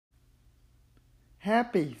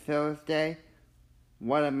Happy Thursday.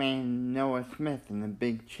 Weatherman Noah Smith in the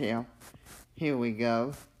big chair. Here we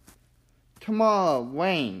go. Tomorrow,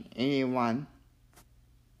 rain, 81.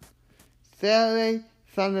 Saturday,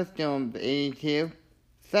 thunderstorms, 82.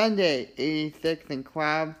 Sunday, 86 and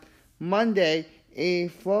clouds. Monday,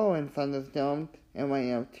 84 and thunderstorms. And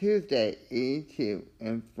rain on Tuesday, 82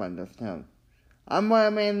 and thunderstorms. I'm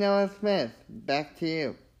Weatherman Noah Smith. Back to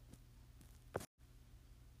you.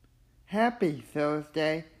 Happy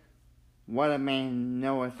Thursday. Weatherman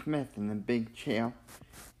Noah Smith in the big chair.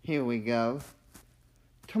 Here we go.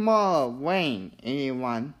 Tomorrow, rain,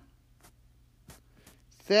 81.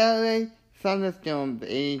 Saturday, thunderstorms,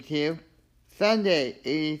 82. Sunday,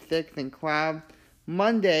 86 and clouds.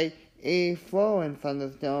 Monday, 84 and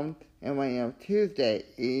thunderstorms. And rain on Tuesday,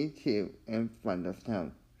 82 and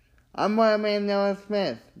thunderstorms. I'm Weatherman Noah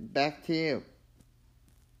Smith. Back to you.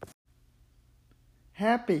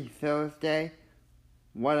 Happy Thursday.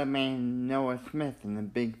 Weatherman Noah Smith in the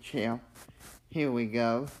big chair. Here we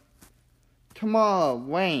go. Tomorrow,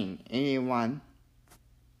 rain, 81.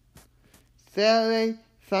 Saturday,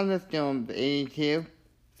 thunderstorms, 82.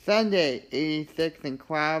 Sunday, 86 and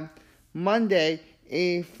clouds. Monday,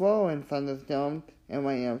 84 and thunderstorms. And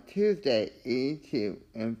rain on Tuesday, 82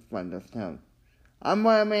 and thunderstorms. I'm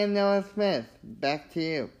Weatherman Noah Smith. Back to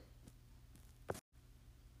you.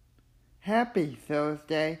 Happy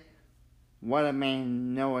Thursday.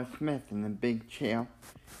 Weatherman Noah Smith in the big chair.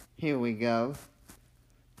 Here we go.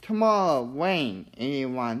 Tomorrow, rain,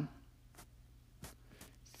 81.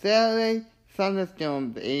 Saturday,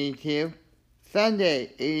 thunderstorms, 82.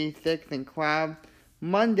 Sunday, 86 and clouds.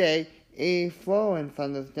 Monday, 84 and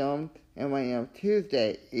thunderstorms. And rain on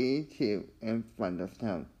Tuesday, 82 and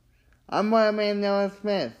thunderstorms. I'm Weatherman Noah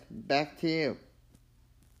Smith. Back to you.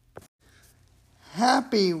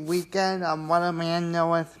 Happy weekend. I'm Weatherman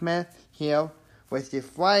Noah Smith here with your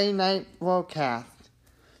Friday night forecast.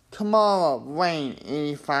 Tomorrow, rain,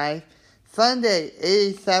 85. Sunday,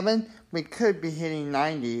 87. We could be hitting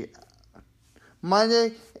 90.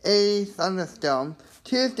 Monday, 80 thunderstorm.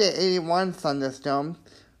 Tuesday, 81 thunderstorms.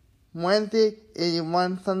 Wednesday,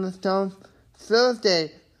 81 thunderstorms.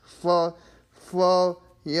 Thursday, for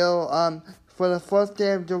the first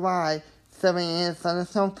day of July, 78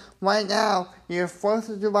 thunderstorms. Right now, your 4th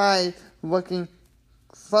of July is looking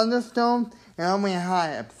thunderstorms and only a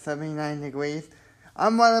high of 79 degrees.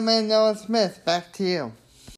 I'm Weatherman Noah Smith. Back to you.